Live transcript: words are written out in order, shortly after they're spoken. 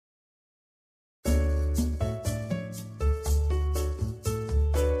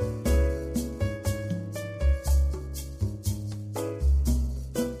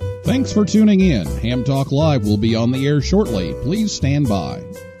Thanks for tuning in. Ham Talk Live will be on the air shortly. Please stand by.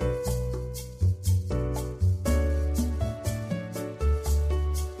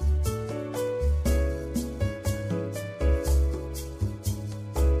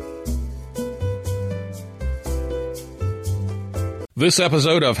 This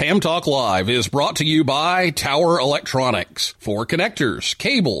episode of Ham Talk Live is brought to you by Tower Electronics. For connectors,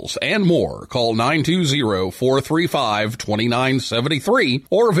 cables, and more, call 920-435-2973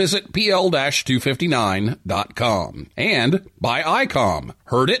 or visit pl-259.com. And by ICOM.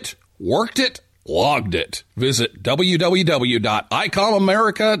 Heard it, worked it, logged it. Visit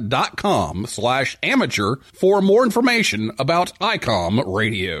www.icomamerica.com/amateur for more information about ICOM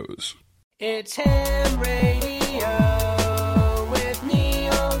radios. It's Ham Radio.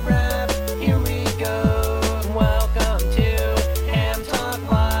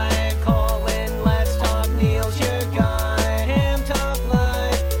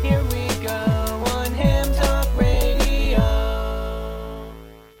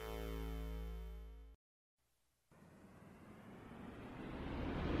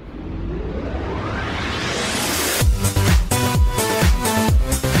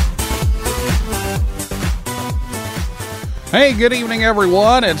 Hey, good evening,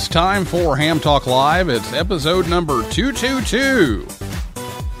 everyone. It's time for Ham Talk Live. It's episode number 222.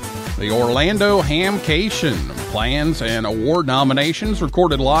 The Orlando Hamcation plans and award nominations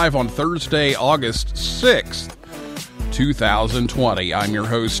recorded live on Thursday, August 6th, 2020. I'm your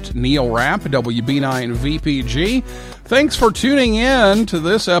host, Neil Rapp, WB9VPG. Thanks for tuning in to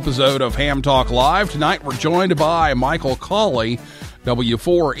this episode of Ham Talk Live. Tonight we're joined by Michael Cawley,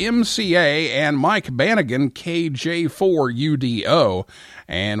 W4MCA, and Mike Bannigan, KJ4UDO.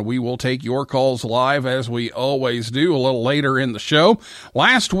 And we will take your calls live as we always do a little later in the show.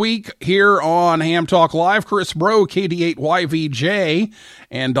 Last week here on Ham Talk Live, Chris Bro, KD8YVJ,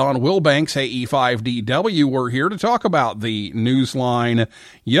 and Don Wilbanks, AE5DW, were here to talk about the Newsline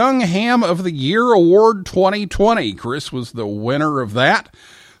Young Ham of the Year Award 2020. Chris was the winner of that.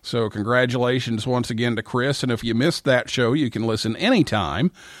 So congratulations once again to Chris, and if you missed that show, you can listen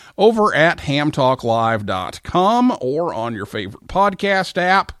anytime over at hamtalklive.com or on your favorite podcast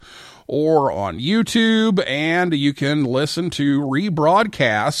app or on YouTube, and you can listen to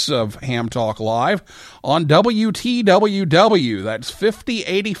rebroadcasts of Ham Talk Live on WTWW. That's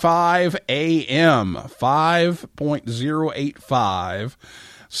 5085 AM, 5.085.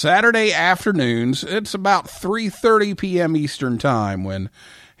 Saturday afternoons. It's about 3:30 p.m. Eastern Time when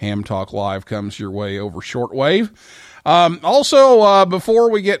Ham Talk Live comes your way over shortwave. Also,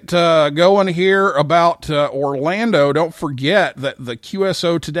 before we get going here about Orlando, don't forget that the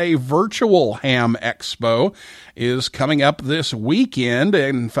QSO Today Virtual Ham Expo is coming up this weekend.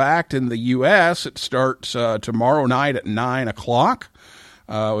 In fact, in the U.S., it starts tomorrow night at 9 o'clock,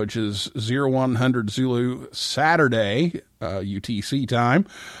 which is 0100 Zulu Saturday, UTC time.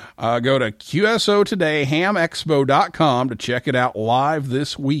 Go to QSOTodayHamExpo.com to check it out live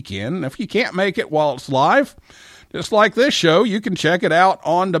this weekend. And if you can't make it while it's live, just like this show, you can check it out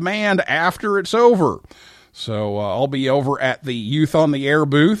on demand after it's over. So I'll be over at the Youth on the Air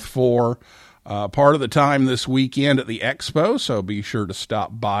booth for part of the time this weekend at the expo, so be sure to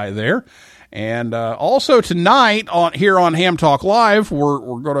stop by there. And also tonight here on Ham Talk Live,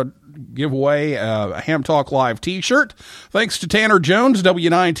 we're going to give away a Ham Talk Live t-shirt. Thanks to Tanner Jones,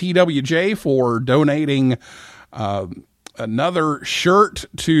 W9TWJ, for donating another shirt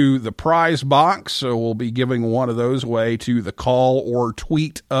to the prize box. So we'll be giving one of those away to the call or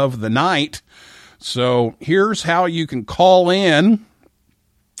tweet of the night. So here's how you can call in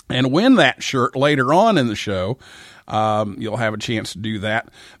and win that shirt later on in the show. You'll have a chance to do that.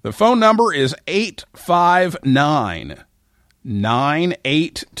 The phone number is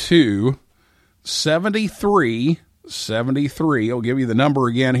 859-982-7373. I'll give you the number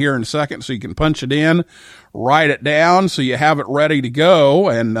again here in a second so you can punch it in, write it down so you have it ready to go.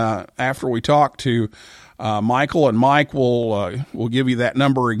 And after we talk to Michael, and Mike will give you that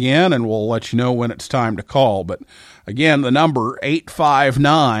number again, and we'll let you know when it's time to call. But again, the number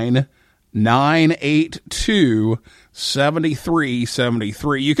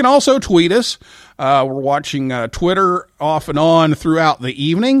 859-982-7373. You can also tweet us. We're watching Twitter off and on throughout the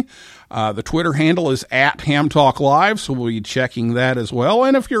evening. The Twitter handle is at Ham Talk Live, so we'll be checking that as well.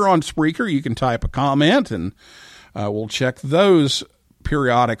 And if you're on Spreaker, you can type a comment, and we'll check those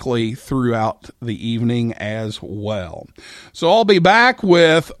periodically throughout the evening as well. So I'll be back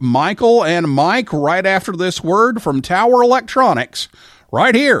with Michael and Mike right after this word from Tower Electronics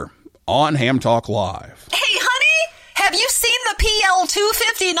right here on Ham Talk Live. Hey, honey, have you seen the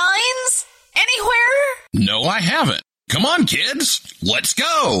PL259s anywhere? No, I haven't. Come on, kids, let's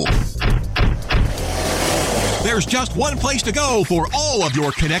go. There's just one place to go for all of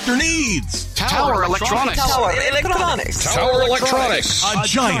your connector needs. Tower Electronics. Tower Electronics. Tower Electronics. A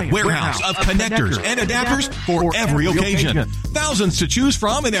giant warehouse of connectors and adapters for every occasion. Thousands to choose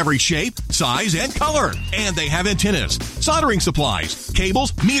from in every shape, size, and color. And they have antennas, soldering supplies,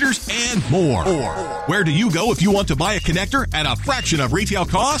 cables, meters, and more. Where do you go if you want to buy a connector at a fraction of retail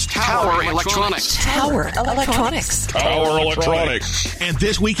cost? Tower Electronics. Tower Electronics. Tower Electronics. And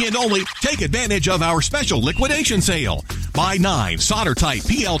this weekend only, take advantage of our special liquidation sale. Buy 9 solder type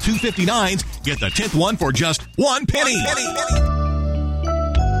PL259s, get the 10th one for just $1 penny.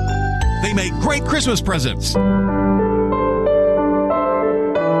 They make great Christmas presents.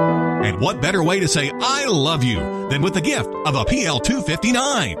 And what better way to say I love you than with the gift of a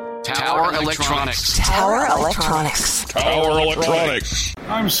PL259? Tower Electronics. Tower Electronics. Tower Electronics.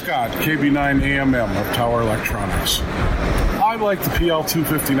 I'm Scott, KB9AMM of Tower Electronics. I like the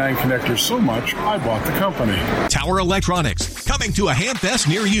PL259 connector so much, I bought the company. Tower Electronics, coming to a Hamfest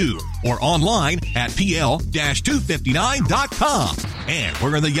near you or online at PL-259.com. And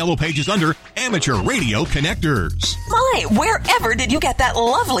we're in the yellow pages under Amateur Radio Connectors. My, wherever did you get that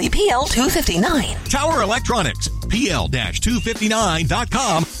lovely PL259? Tower Electronics,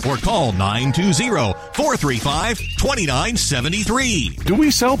 PL-259.com or call 920-435-2973. Do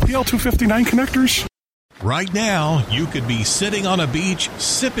we sell PL259 connectors? Right now, you could be sitting on a beach,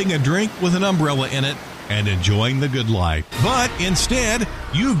 sipping a drink with an umbrella in it, and enjoying the good life. But instead,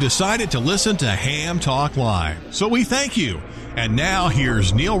 you've decided to listen to Ham Talk Live. So we thank you. And now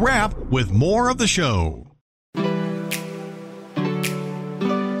here's Neil Rapp with more of the show.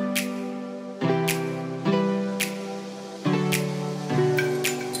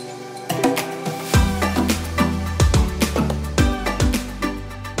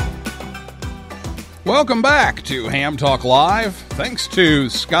 Welcome back to Ham Talk Live. Thanks to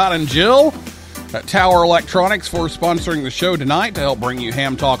Scott and Jill at Tower Electronics for sponsoring the show tonight to help bring you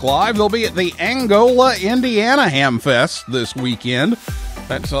Ham Talk Live. They'll be at the Angola, Indiana Ham Fest this weekend.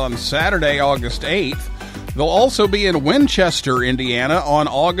 That's on Saturday, August 8th. They'll also be in Winchester, Indiana on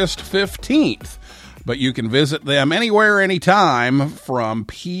August 15th. But you can visit them anywhere, anytime from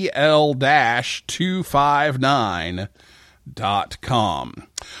PL-259.com.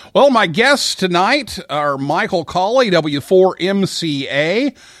 Well, my guests tonight are Michael Cawley,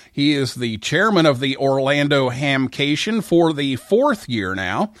 W4MCA. He is the chairman of the Orlando Hamcation for the 4th year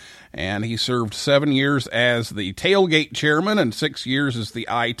now, and he served 7 years as the tailgate chairman and 6 years as the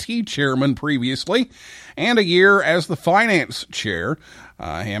IT chairman previously, and a year as the finance chair.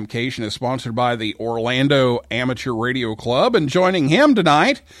 Hamcation is sponsored by the Orlando Amateur Radio Club, and joining him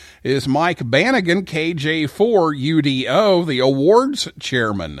tonight is Mike Bannigan, KJ4UDO, the awards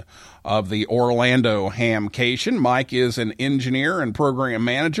chairman of the Orlando Hamcation. Mike is an engineer and program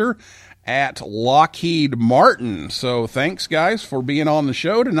manager at Lockheed Martin. So thanks, guys, for being on the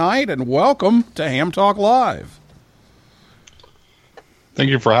show tonight, and welcome to Ham Talk Live.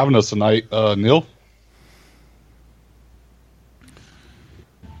 Thank you for having us tonight, Neil.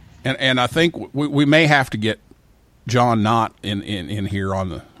 And I think we may have to get John Knott in here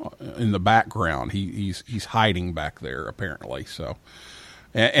in the background. He's hiding back there apparently. So,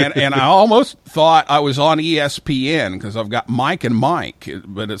 and I almost thought I was on ESPN because I've got Mike and Mike,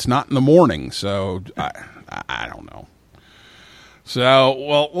 but it's not in the morning. So I don't know. So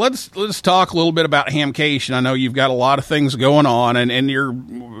well, let's talk a little bit about Hamcation. I know you've got a lot of things going on, and you're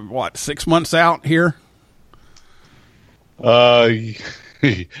what, 6 months out here?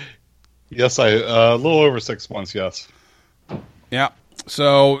 Yes, a little over 6 months, yes. Yeah.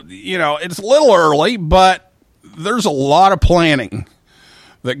 So, it's a little early, but there's a lot of planning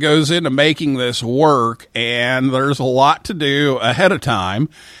that goes into making this work, and there's a lot to do ahead of time,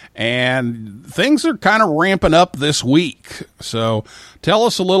 and things are kind of ramping up this week. So tell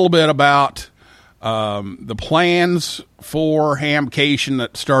us a little bit about the plans for Hamcation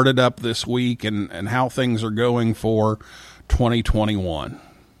that started up this week and how things are going for 2021.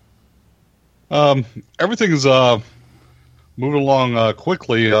 Everything's moving along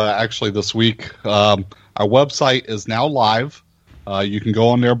quickly, actually, this week. Our website is now live. You can go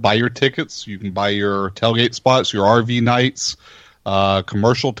on there, buy your tickets. You can buy your tailgate spots, your RV nights.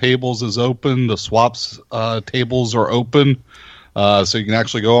 Commercial tables is open. The swaps tables are open. So you can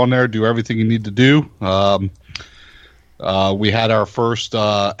actually go on there, do everything you need to do. We had our first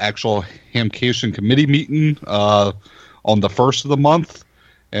actual Hamcation committee meeting on the 1st of the month.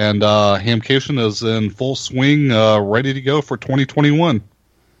 And Hamcation is in full swing, ready to go for 2021.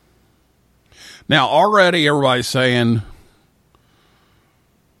 Now, already everybody's saying,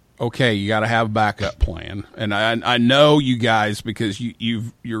 okay, you got to have a backup plan. And I know you guys, because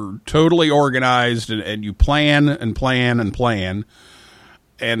you're totally organized and you plan and plan and plan.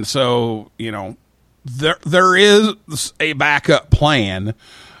 And so, you know, there is a backup plan,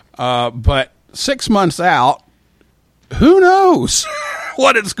 but 6 months out, who knows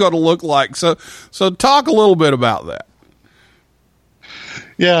what it's going to look like. So talk a little bit about that.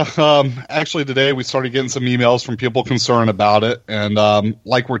 Yeah, actually today we started getting some emails from people concerned about it, and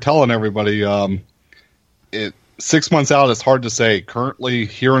like we're telling everybody, 6 months out, it's hard to say. Currently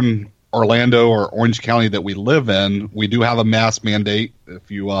here in Orlando or Orange County that we live in, we do have a mask mandate. If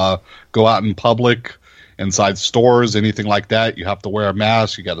you go out in public, inside stores, anything like that, you have to wear a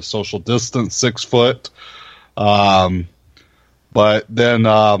mask. You got a social distance, 6 foot. But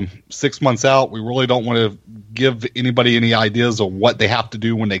then 6 months out, we really don't want to give anybody any ideas of what they have to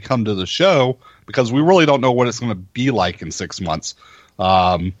do when they come to the show, because we really don't know what it's going to be like in 6 months.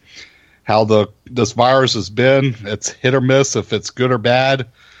 How this virus has been, it's hit or miss if it's good or bad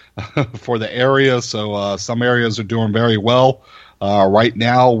for the area. So some areas are doing very well. Right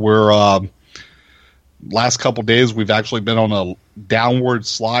now, we're last couple days we've actually been on a downward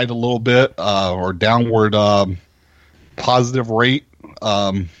slide a little bit, or downward positive rate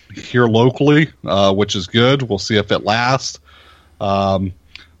here locally, which is good. We'll see if it lasts.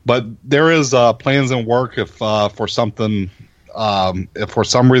 But there is plans in work if for something, if for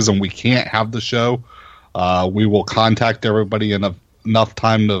some reason we can't have the show, we will contact everybody in enough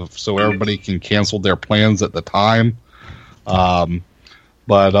time so everybody can cancel their plans at the time.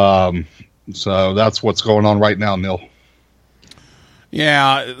 So that's what's going on right now, Neil.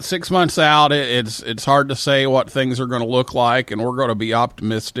 Yeah, 6 months out, it's hard to say what things are going to look like, and we're going to be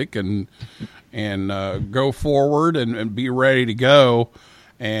optimistic and go forward and be ready to go,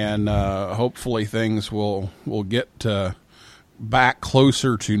 and hopefully things will get back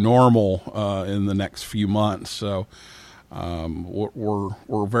closer to normal in the next few months. So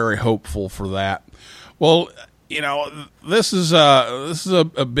we're very hopeful for that. Well, you know, this is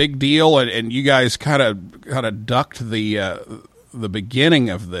a big deal, and you guys kind of ducked the beginning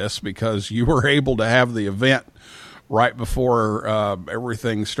of this because you were able to have the event right before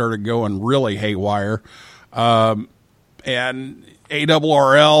everything started going really haywire. And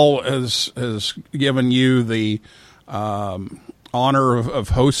ARRL has given you the honor of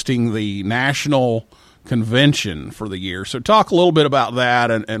hosting the national convention for the year. So talk a little bit about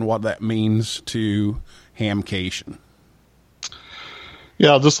that and what that means to Hamcation.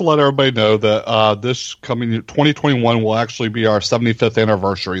 Yeah, just to let everybody know that this coming 2021 will actually be our 75th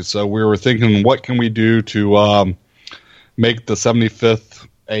anniversary. So we were thinking, what can we do to make the 75th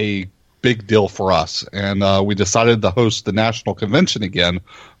a big deal for us? And we decided to host the national convention again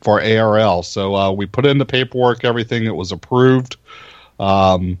for ARRL. So we put in the paperwork, everything. It was approved.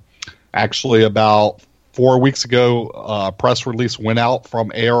 Actually, about 4 weeks ago, a press release went out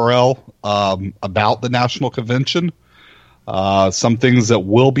from ARRL about the national convention. Some things that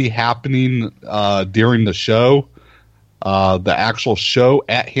will be happening during the show. The actual show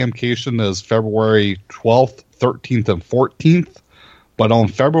at Hamcation is February 12th, 13th, and 14th. But on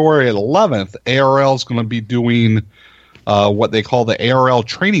February 11th, ARRL is going to be doing what they call the ARRL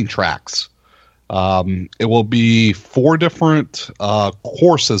training tracks. It will be 4 different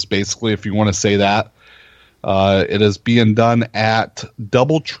courses, basically, if you want to say that. It is being done at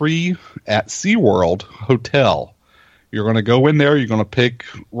Doubletree at SeaWorld Hotel. You're going to go in there. You're going to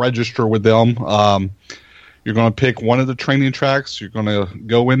register with them. You're going to pick one of the training tracks. You're going to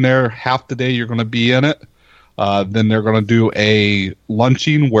go in there. Half the day you're going to be in it. Then they're going to do a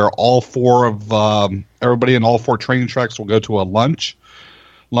lunching where all 4 of everybody in all 4 training tracks will go to a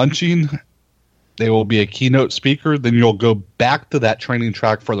lunching. They will be a keynote speaker. Then you'll go back to that training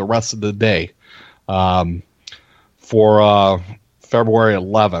track for the rest of the day. For February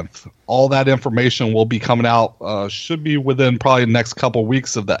 11th. All that information will be coming out, should be within probably the next couple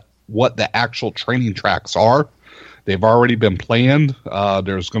weeks of what the actual training tracks are. They've already been planned.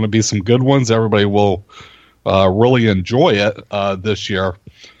 There's going to be some good ones. Everybody will really enjoy it this year.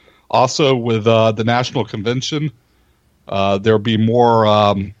 Also, with the national convention, there'll be more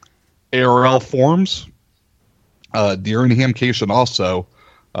ARRL forums during Hamcation also.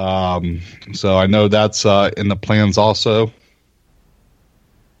 So I know that's in the plans also.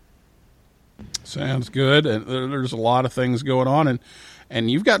 Sounds good. And there's a lot of things going on, and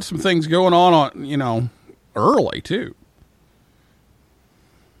you've got some things going on, early too.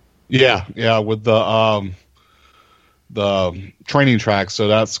 Yeah, with the training track. So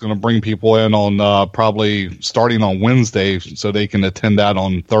that's going to bring people in on probably starting on Wednesday, so they can attend that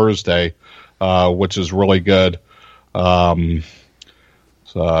on Thursday, which is really good.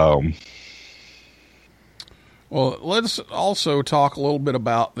 So, Well, let's also talk a little bit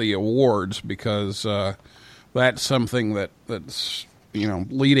about the awards, because that's something that's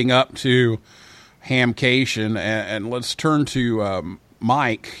leading up to Hamcation, and let's turn to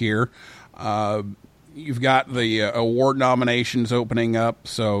Mike here. You've got the award nominations opening up,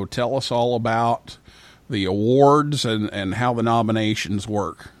 so tell us all about the awards and how the nominations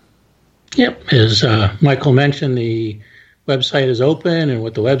work. Yep, as Michael mentioned, the website is open, and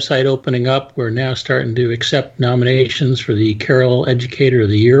with the website opening up, we're now starting to accept nominations for the Carroll Educator of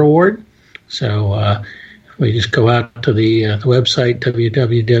the Year Award. So we just go out to the website,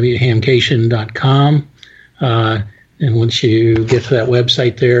 www.hamcation.com, and once you get to that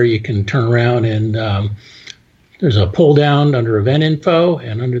website there, you can turn around and there's a pull down under event info,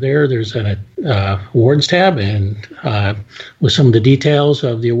 and under there there's an awards tab, and with some of the details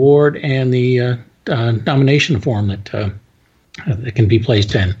of the award and the nomination form that can be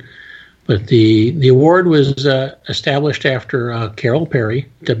placed in. But the award was established after Carol Perry,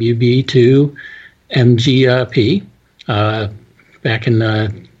 WB2 MGP, back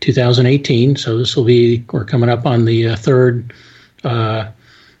in 2018. So we're coming up on the third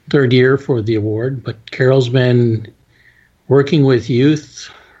year for the award. But Carol's been working with youth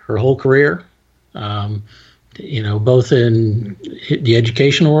her whole career, both in the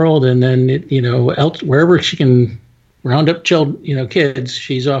education world and then wherever she can round up kids,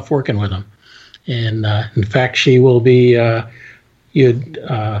 she's off working with them. And in fact, she will be. You'd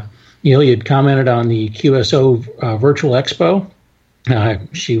commented on the QSO Virtual Expo.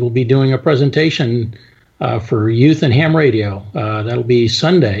 She will be doing a presentation for youth and ham radio. That'll be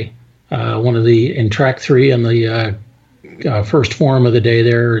Sunday, in track 3 on the first forum of the day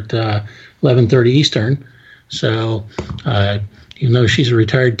there at 11:30 Eastern. So even though she's a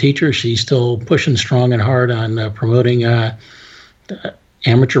retired teacher, she's still pushing strong and hard on promoting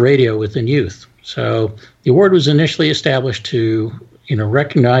amateur radio within youth. So the award was initially established to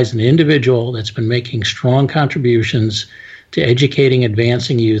recognize an individual that's been making strong contributions to educating,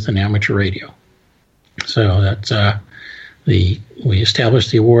 advancing youth in amateur radio. So that's we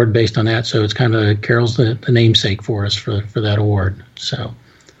established the award based on that. So it's kind of Carol's the namesake for us for that award. So,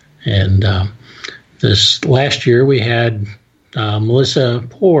 and this last year we had Melissa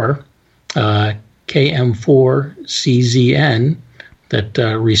Poor, KM4CZN, that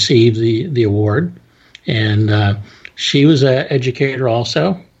received the award, and she was an educator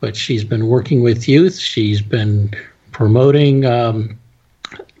also, but she's been working with youth. She's been promoting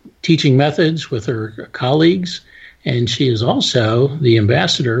teaching methods with her colleagues, and she is also the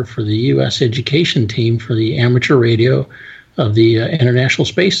ambassador for the U.S. education team for the amateur radio of the International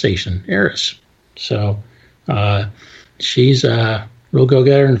Space Station, ERIS. So she's a real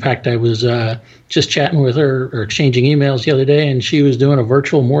go-getter. In fact, I was just chatting with her or exchanging emails the other day, and she was doing a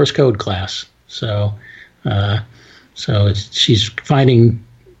virtual Morse code class. So she's finding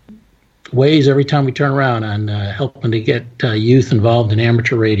ways every time we turn around on helping to get youth involved in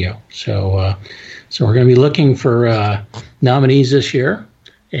amateur radio. So we're going to be looking for nominees this year.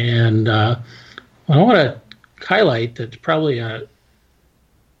 And I want to highlight that probably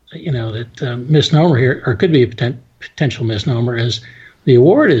misnomer here, or could be a potential misnomer, is the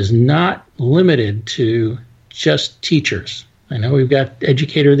award is not limited to just teachers. I know we've got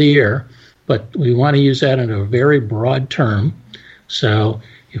Educator of the Year, but we want to use that in a very broad term. So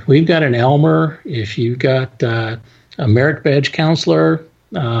if we've got an Elmer, if you've got a merit badge counselor,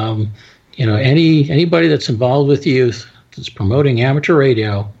 anybody that's involved with youth that's promoting amateur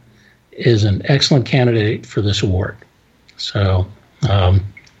radio is an excellent candidate for this award. So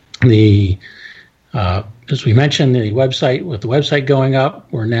as we mentioned, with the website going up,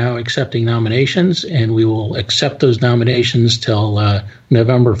 we're now accepting nominations, and we will accept those nominations till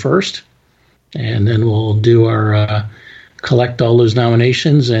November 1st. And then we'll do our collect all those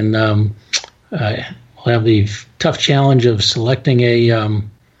nominations, and we'll have the tough challenge of selecting a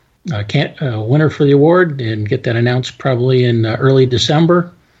winner for the award and get that announced probably in early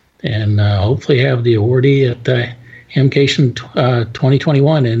December, and hopefully have the awardee at Hamcation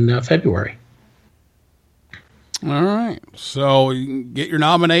 2021 in February. All right. So you can get your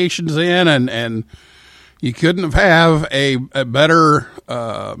nominations in, and you couldn't have a better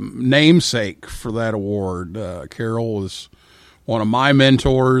namesake for that award. Carol was one of my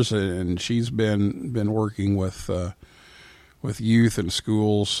mentors, and she's been working with youth and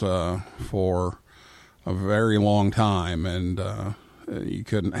schools for a very long time, and you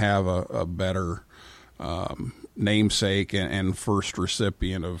couldn't have a better namesake and first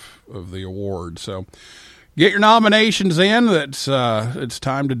recipient of the award. So get your nominations in. It's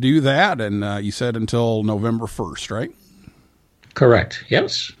time to do that, and you said until November 1st, right? Correct.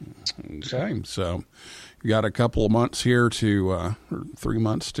 Yes. Okay, so you got a couple of months here or 3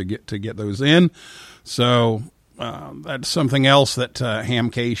 months to get those in. So that's something else that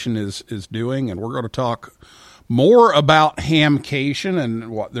Hamcation is doing, and we're going to talk more about Hamcation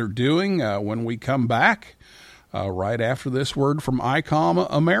and what they're doing when we come back right after this word from ICOM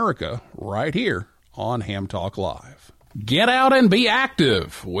America right here on Ham Talk Live. Get out and be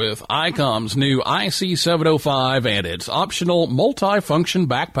active with ICOM's new IC705 and its optional multi-function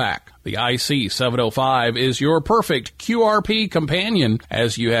backpack. The IC705 is your perfect QRP companion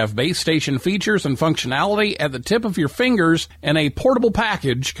as you have base station features and functionality at the tip of your fingers in a portable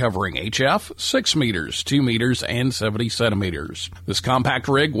package covering HF, 6 meters, 2 meters, and 70 centimeters. This compact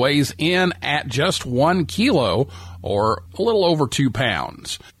rig weighs in at just 1 kilo or a little over 2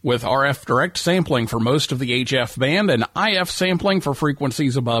 pounds. With RF direct sampling for most of the HF band and IF sampling for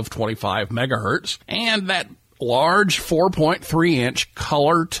frequencies above 25 megahertz, and that large 4.3-inch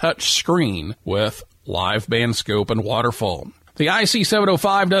color touch screen with live band scope and waterfall. The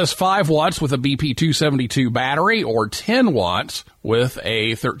IC705 does 5 watts with a BP272 battery or 10 watts with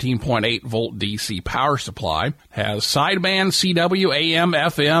a 13.8 volt DC power supply, has sideband CW, AM,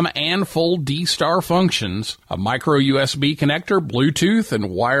 FM, and full D-Star functions, a micro USB connector, Bluetooth,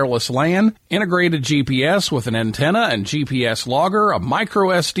 and wireless LAN, integrated GPS with an antenna and GPS logger, a micro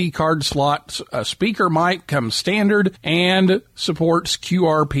SD card slot, a speaker mic comes standard, and supports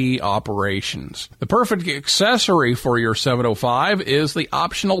QRP operations. The perfect accessory for your 705 is the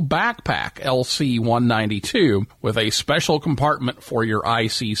optional backpack LC192 with a special compartment for your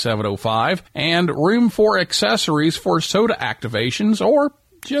IC705 and room for accessories for soda activations or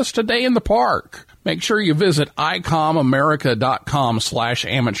just a day in the park. Make sure you visit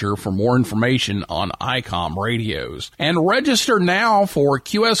icomamerica.com/amateur for more information on ICOM radios. And register now for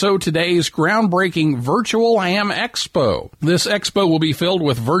QSO Today's groundbreaking Virtual Ham Expo. This expo will be filled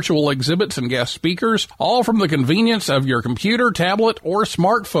with virtual exhibits and guest speakers, all from the convenience of your computer, tablet, or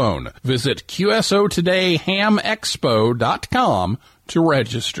smartphone. Visit QSOTodayHamExpo.com to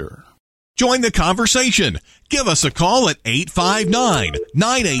register. Join the conversation. Give us a call at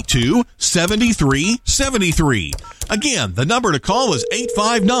 859-982-7373. Again, the number to call is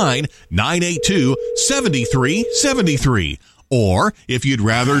 859-982-7373. Or, if you'd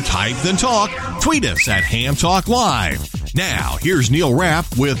rather type than talk, tweet us at Ham Talk Live. Now, here's Neil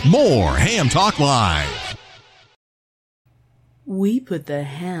Rapp with more Ham Talk Live. We put the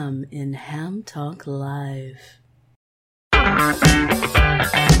ham in Ham Talk Live.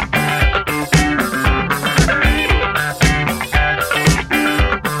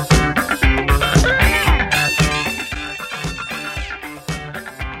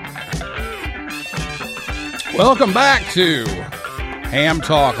 Welcome back to Ham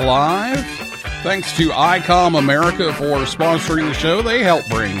Talk Live. Thanks to ICOM America for sponsoring the show. They help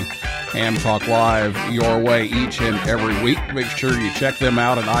bring Ham Talk Live your way each and every week. Make sure you check them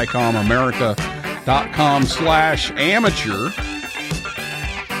out at icomamerica.com/amateur.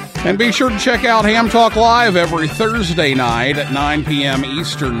 And be sure to check out Ham Talk Live every Thursday night at 9 p.m.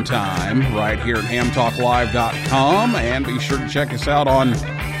 Eastern Time right here at hamtalklive.com. And be sure to check us out on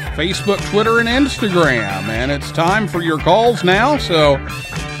Facebook, Twitter, and Instagram. And it's time for your calls now. So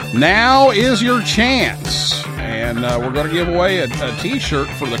now is your chance. And we're going to give away a t-shirt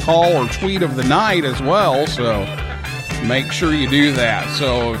for the call or tweet of the night as well. So make sure you do that.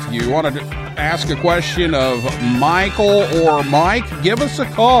 So if you want to ask a question of Michael or Mike, give us a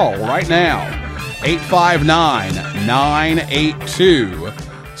call right now.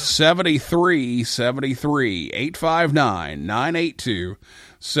 859-982-7373.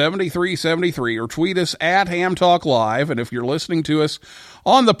 859-982-7373, or tweet us at Ham Talk Live. And if you're listening to us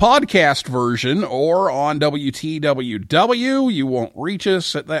on the podcast version or on WTWW, you won't reach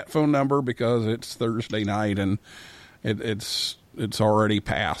us at that phone number because it's Thursday night and it's already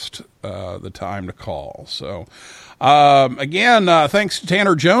past the time to call. So again, thanks to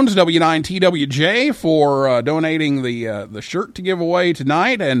Tanner Jones, W9TWJ, for donating the shirt to give away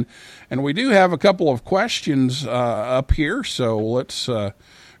tonight, and we do have a couple of questions up here, so let's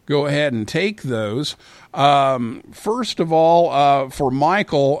go ahead and take those. First of all, for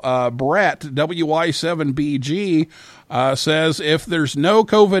Michael, Brett, WY7BG, says, if there's no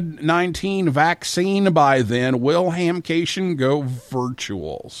COVID-19 vaccine by then, will Hamcation go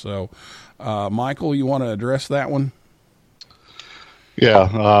virtual? So, Michael, you want to address that one?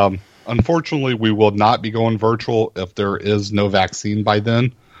 Yeah. Unfortunately, we will not be going virtual if there is no vaccine by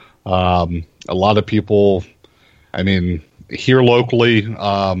then. A lot of people, I mean, here locally,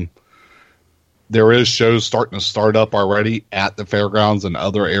 there is shows starting to start up already at the fairgrounds and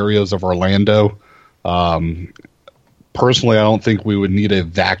other areas of Orlando. Personally, I don't think we would need a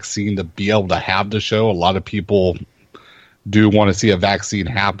vaccine to be able to have the show. A lot of people do want to see a vaccine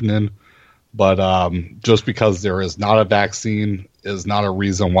happening, but just because there is not a vaccine is not a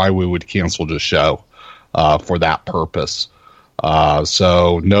reason why we would cancel the show for that purpose.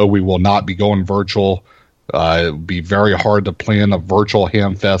 So no, we will not be going virtual. It would be very hard to plan a virtual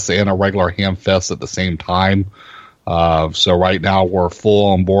Hamfest and a regular Hamfest at the same time. So right now we're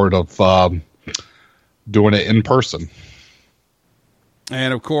full on board of doing it in person.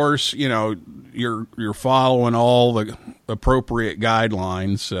 And of course, you know, you're following all the appropriate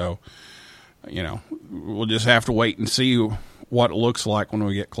guidelines. So, you know, we'll just have to wait and see what it looks like when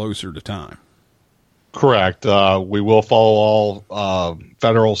we get closer to time. Correct. We will follow all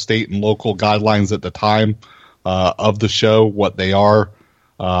federal, state, and local guidelines at the time of the show, what they are.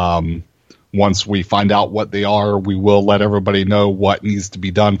 Once we find out what they are, we will let everybody know what needs to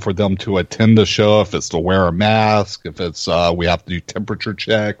be done for them to attend the show. If it's to wear a mask, if it's we have to do temperature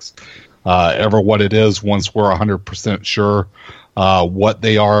checks, ever what it is. Once we're 100% sure what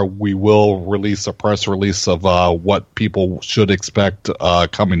they are, we will release a press release of what people should expect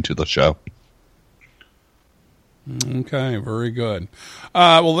coming to the show. Okay, very good.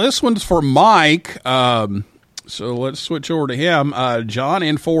 Well, this one's for Mike, so let's switch over to him. John,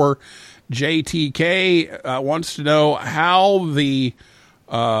 in for JTK, wants to know how the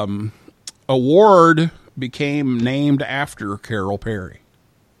award became named after Carol Perry.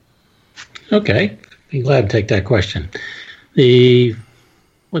 Okay, be glad to take that question.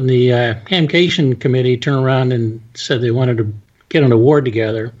 When the Hamcation committee turned around and said they wanted to get an award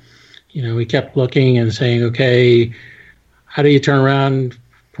together, you know, we kept looking and saying, okay, how do you turn around,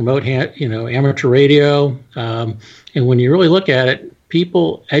 promote, amateur radio? And when you really look at it,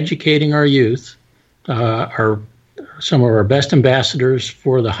 people educating our youth are some of our best ambassadors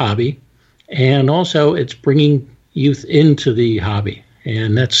for the hobby. And also it's bringing youth into the hobby.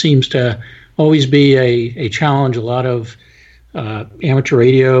 And that seems to always be a challenge a lot of amateur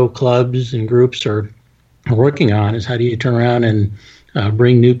radio clubs and groups are working on, is how do you turn around and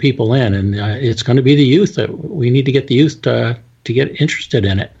bring new people in. And it's going to be the youth that we need to get the youth to get interested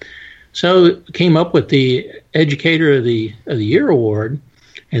in it. So came up with the Educator of the Year award,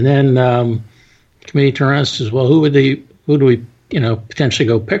 and then the committee turned around and says, "Well, who do we potentially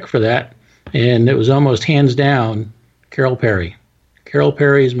go pick for that?" And it was almost hands down Carol Perry. Carol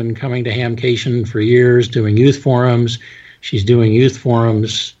Perry has been coming to Hamcation for years, doing youth forums. She's doing youth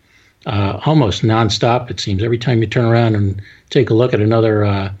forums almost nonstop. It seems every time you turn around and take a look at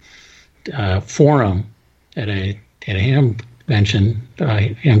another forum at a Hamvention,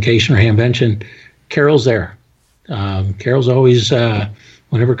 Hamcation or Hamvention, Carol's there. Carol's always,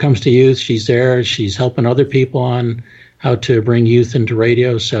 whenever it comes to youth, she's there. She's helping other people on how to bring youth into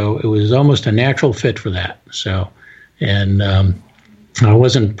radio. So it was almost a natural fit for that. So, and I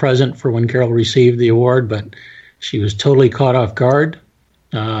wasn't present for when Carol received the award, but she was totally caught off guard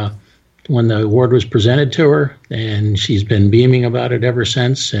when the award was presented to her, and she's been beaming about it ever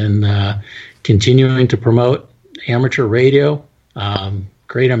since, and continuing to promote amateur radio.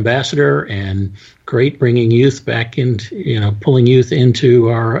 Great ambassador and great bringing youth back into, pulling youth into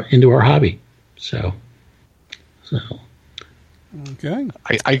our hobby. So. Okay.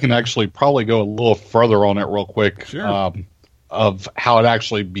 I can actually probably go a little further on it real quick. Sure. Of how it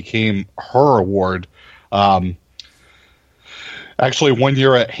actually became her award. Actually, one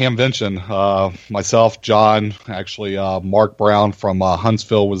year at Hamvention, myself, John, actually Mark Brown from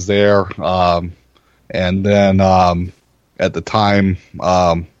Huntsville was there, and then at the time,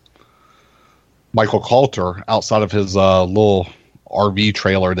 Michael Coulter, outside of his little RV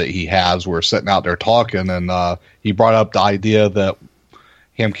trailer that he has, we were sitting out there talking, and he brought up the idea that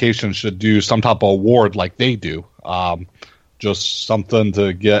Hamcation should do some type of award like they do, just something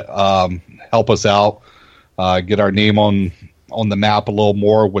to get help us out, get our name on the map a little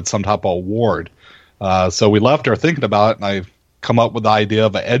more with some type of award. So we left there thinking about it, and I come up with the idea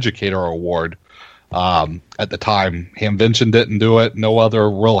of an educator award. At the time, Hamvention didn't do it. No other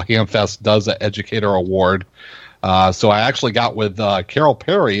real Hamfest does an educator award. So I actually got with Carol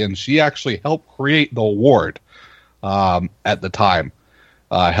Perry, and she actually helped create the award at the time.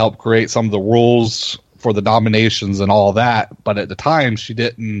 Helped create some of the rules for the nominations and all that. But at the time, she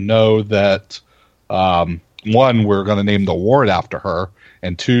didn't know that, one, we were going to name the award after her,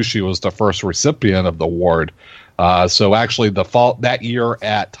 and two, she was the first recipient of the award. So actually, that year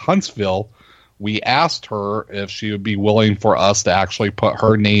at Huntsville, we asked her if she would be willing for us to actually put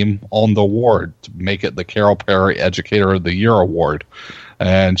her name on the award to make it the Carol Perry Educator of the Year award.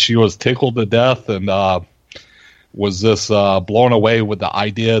 And she was tickled to death, and was just blown away with the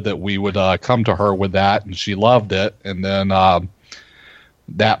idea that we would come to her with that, and she loved it. And then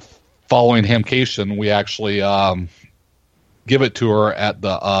that following Hamcation, we actually give it to her at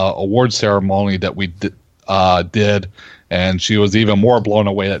the award ceremony that we did, and she was even more blown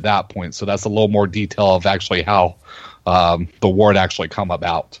away at that point. So that's a little more detail of actually how the award actually come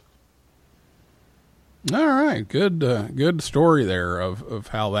about. All right. Good story there of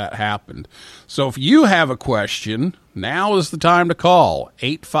how that happened. So if you have a question, now is the time to call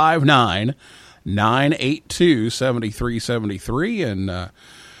 859-982-7373. And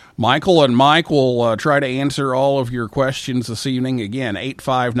Michael and Mike will try to answer all of your questions this evening. Again,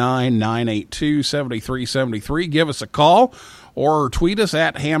 859-982-7373. Give us a call or tweet us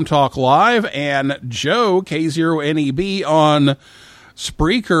at Ham Talk Live. And Joe, K0NEB on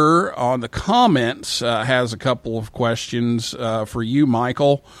Spreaker on the comments has a couple of questions for you,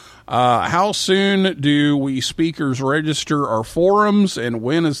 Michael. How soon do we speakers register our forums, and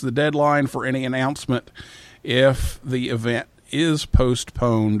when is the deadline for any announcement if the event is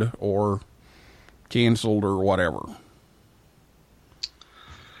postponed or canceled or whatever?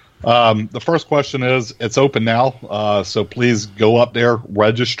 The first question is, it's open now, so please go up there,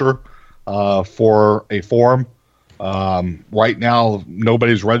 register for a forum. Right now,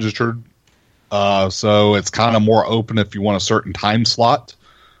 nobody's registered, so it's kind of more open if you want a certain time slot.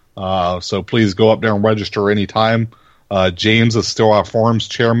 So please go up there and register anytime. James is still our forums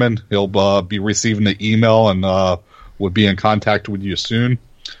chairman. He'll be receiving the email and will be in contact with you soon.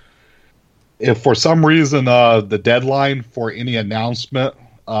 If for some reason the deadline for any announcement,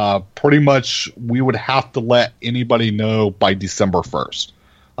 pretty much we would have to let anybody know by December 1st.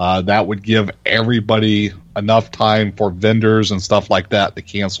 That would give everybody enough time for vendors and stuff like that to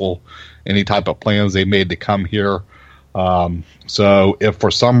cancel any type of plans they made to come here. So if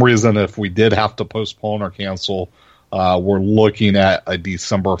for some reason, if we did have to postpone or cancel, we're looking at a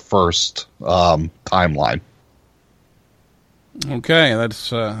December 1st timeline. Okay,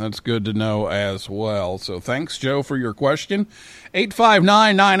 that's good to know as well. So thanks, Joe, for your question.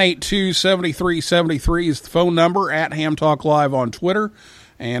 859-982-7373 is the phone number, at Ham Talk Live on Twitter.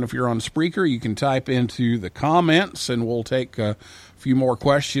 And if you're on Spreaker, you can type into the comments, and we'll take a few more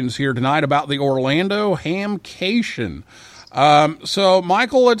questions here tonight about the Orlando Hamcation. So,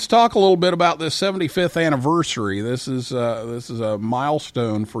 Michael, let's talk a little bit about this 75th anniversary. This is a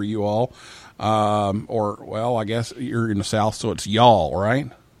milestone for you all. Well, I guess you're in the South, so it's y'all, right?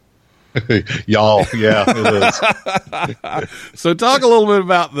 Y'all, yeah, it is. So, talk a little bit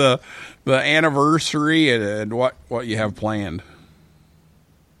about the anniversary and what you have planned.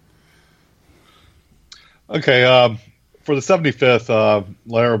 Okay, for the 75th,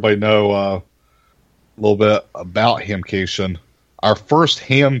 let everybody know a little bit about Hamcation. Our first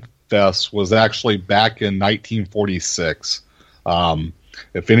Ham Fest was actually back in 1946.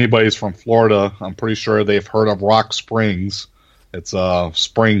 If anybody's from Florida, I'm pretty sure they've heard of Rock Springs. It's a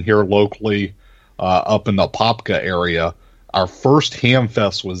spring here locally up in the Apopka area. Our first Ham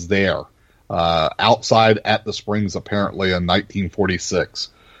Fest was there, outside at the Springs, apparently, in 1946.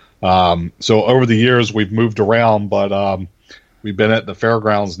 So over the years, we've moved around, but we've been at the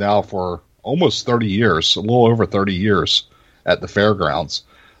fairgrounds now for almost 30 years, a little over 30 years at the fairgrounds.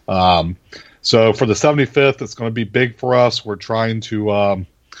 So for the 75th, it's going to be big for us. We're trying to, of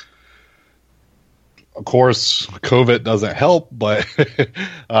course, COVID doesn't help, but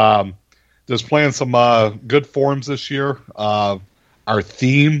just playing some good forums this year. Our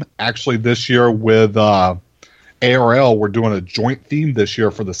theme, actually, this year with ARL, we're doing a joint theme this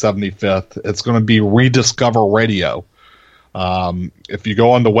year for the 75th. It's going to be Rediscover Radio. If you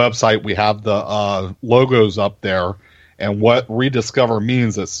go on the website, we have the logos up there. And what Rediscover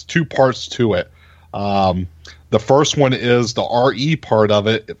means, it's two parts to it. The first one is the RE part of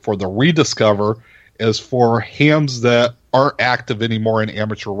it. For the Rediscover is for hams that aren't active anymore in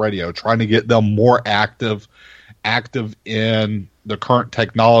amateur radio, trying to get them more active in the current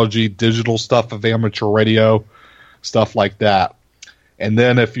technology, digital stuff of amateur radio, stuff like that. And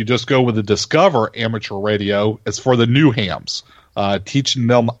then if you just go with the Discover amateur radio, it's for the new hams, teaching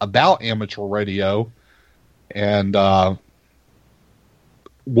them about amateur radio and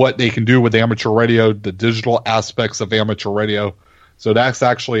what they can do with amateur radio, the digital aspects of amateur radio. So that's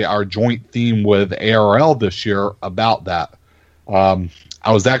actually our joint theme with ARL this year about that.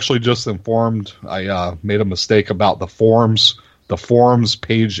 I was actually just informed I made a mistake about the forums. The forums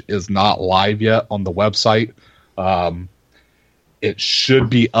page is not live yet on the website. It should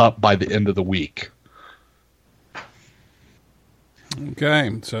be up by the end of the week. Okay,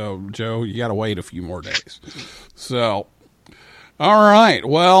 so Joe, you got to wait a few more days. So, All right.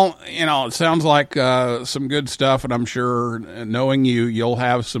 Well, it sounds like some good stuff, and I'm sure, knowing you'll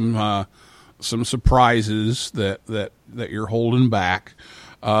have some surprises that you're holding back,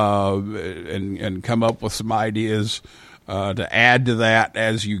 and come up with some ideas to add to that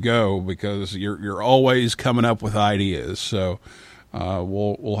as you go, because you're always coming up with ideas. So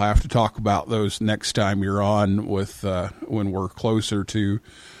we'll have to talk about those next time you're on with when we're closer to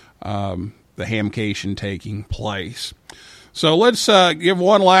the Hamcation taking place. So let's give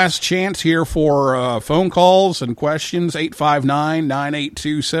one last chance here for phone calls and questions.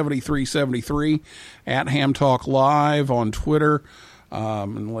 859-982-7373 at Ham Talk Live on Twitter.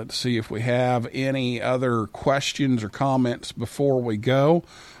 And let's see if we have any other questions or comments before we go.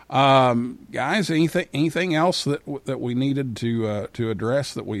 Guys, anything else that we needed to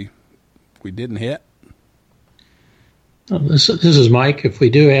address that we didn't hit? This is Mike. If we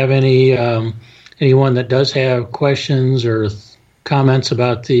do have anyone that does have questions or comments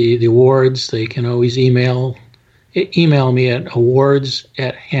about the awards, they can always email me at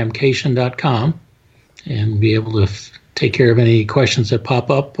awards@hamcation.com and be able to take care of any questions that pop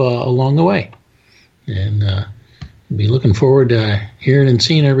up along the way. And be looking forward to hearing and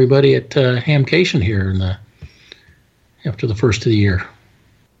seeing everybody at Hamcation here after the first of the year.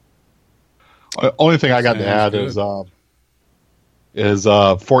 Only thing I got to add is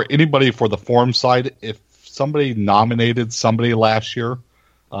for anybody for the forum side, if somebody nominated somebody last year,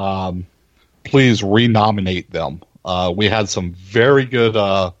 please renominate them. We had some very good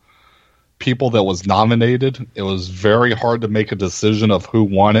people that was nominated. It was very hard to make a decision of who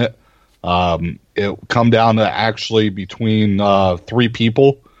won it. It come down to actually between 3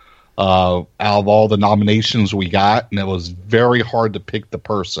 people out of all the nominations we got, and it was very hard to pick the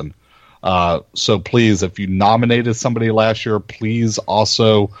person. So please, if you nominated somebody last year, please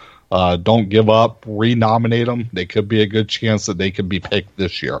also don't give up. Renominate them. They could be a good chance that they could be picked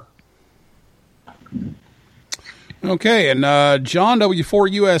this year. Okay, and John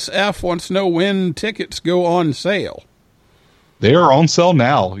W4USF wants to know when tickets go on sale. They are on sale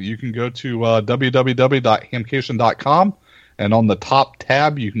now. You can go to www.hamcation.com, and on the top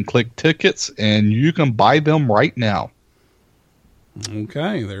tab, you can click tickets, and you can buy them right now.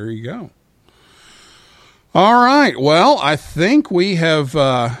 Okay, there you go. All right. Well, I think we have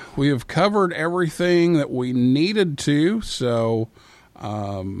covered everything that we needed to. So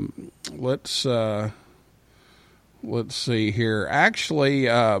let's see here.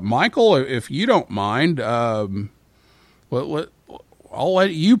 Actually, Michael, if you don't mind, I'll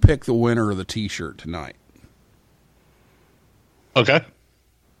let you pick the winner of the T-shirt tonight. Okay.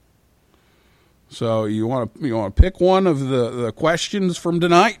 So you want to pick one of the questions from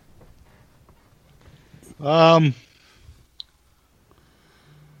tonight? Yeah,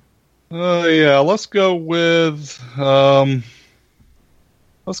 let's go with the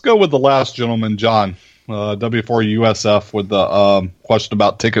last gentleman, John, W4USF, with the question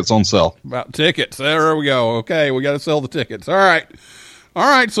about tickets on sale. About tickets. There we go. Okay, we got to sell the tickets. All right.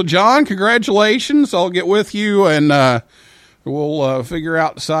 So John, congratulations. I'll get with you and we'll figure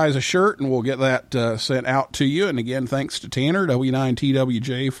out the size of shirt, and we'll get that sent out to you. And again, thanks to Tanner,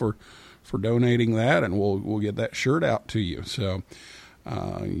 W9TWJ, for donating that, and we'll get that shirt out to you. So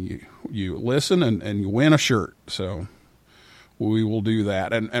you listen and you win a shirt. So we will do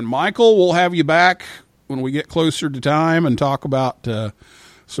that. And Michael, we'll have you back when we get closer to time and talk about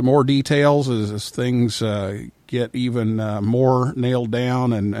some more details as things get even more nailed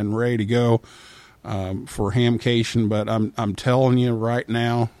down and ready to go for Hamcation. But I'm telling you right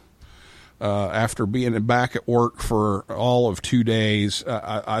now, after being back at work for all of 2 days,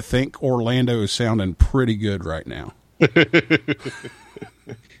 I think Orlando is sounding pretty good right now.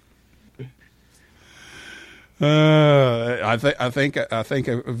 I think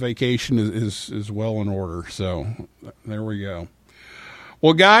a vacation is well in order. So there we go.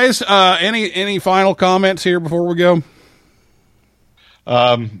 Well, guys, any final comments here before we go?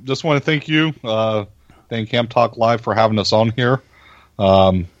 Just want to thank you. Thank Ham Talk Live for having us on here.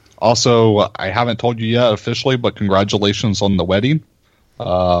 Also, I haven't told you yet officially, but congratulations on the wedding.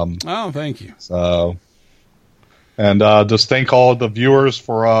 Thank you. So, and just thank all the viewers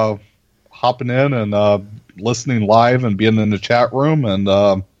for hopping in and listening live and being in the chat room.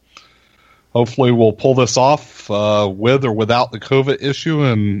 And hopefully we'll pull this off with or without the COVID issue,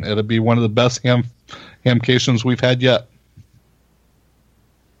 and it'll be one of the best hamcations we've had yet.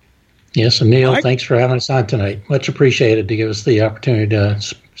 Yes, and Neil, thanks for having us on tonight. Much appreciated to give us the opportunity to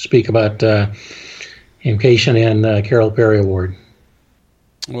speak about Hamcation and Carol Perry Award.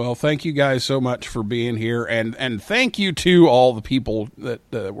 Well, thank you guys so much for being here, and thank you to all the people that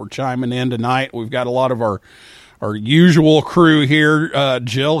were chiming in tonight. We've got a lot of our our usual crew here.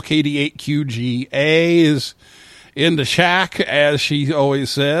 Jill, KD8QGA, is in the shack, as she always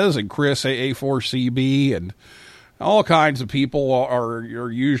says, and Chris, AA4CB, and all kinds of people are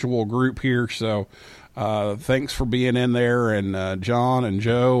your usual group here. So thanks for being in there, and John and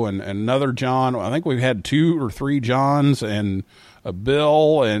Joe and another John. I think we've had 2 or 3 Johns and a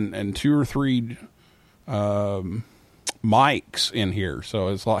Bill and 2 or 3 Mikes in here. So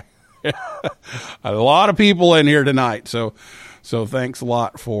it's like a lot of people in here tonight. So thanks a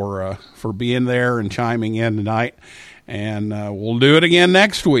lot for being there and chiming in tonight. And we'll do it again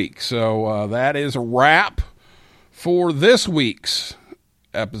next week. So that is a wrap for this week's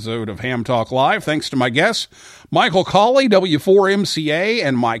episode of Ham Talk Live. Thanks to my guests, Michael Colley, W4MCA,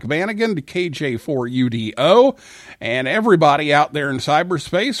 and Mike Bannigan, KJ4UDO, and everybody out there in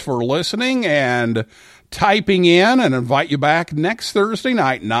cyberspace for listening and typing in, and invite you back next Thursday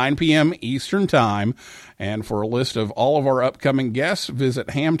night, 9 p.m. Eastern Time. And for a list of all of our upcoming guests, visit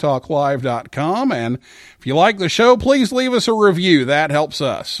hamtalklive.com. And if you like the show, please leave us a review. That helps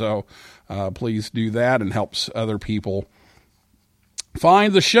us. So please do that, and helps other people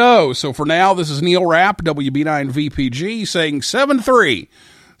find the show. So for now, this is Neil Rapp, WB9VPG, saying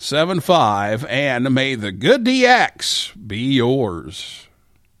 7375, and may the good DX be yours.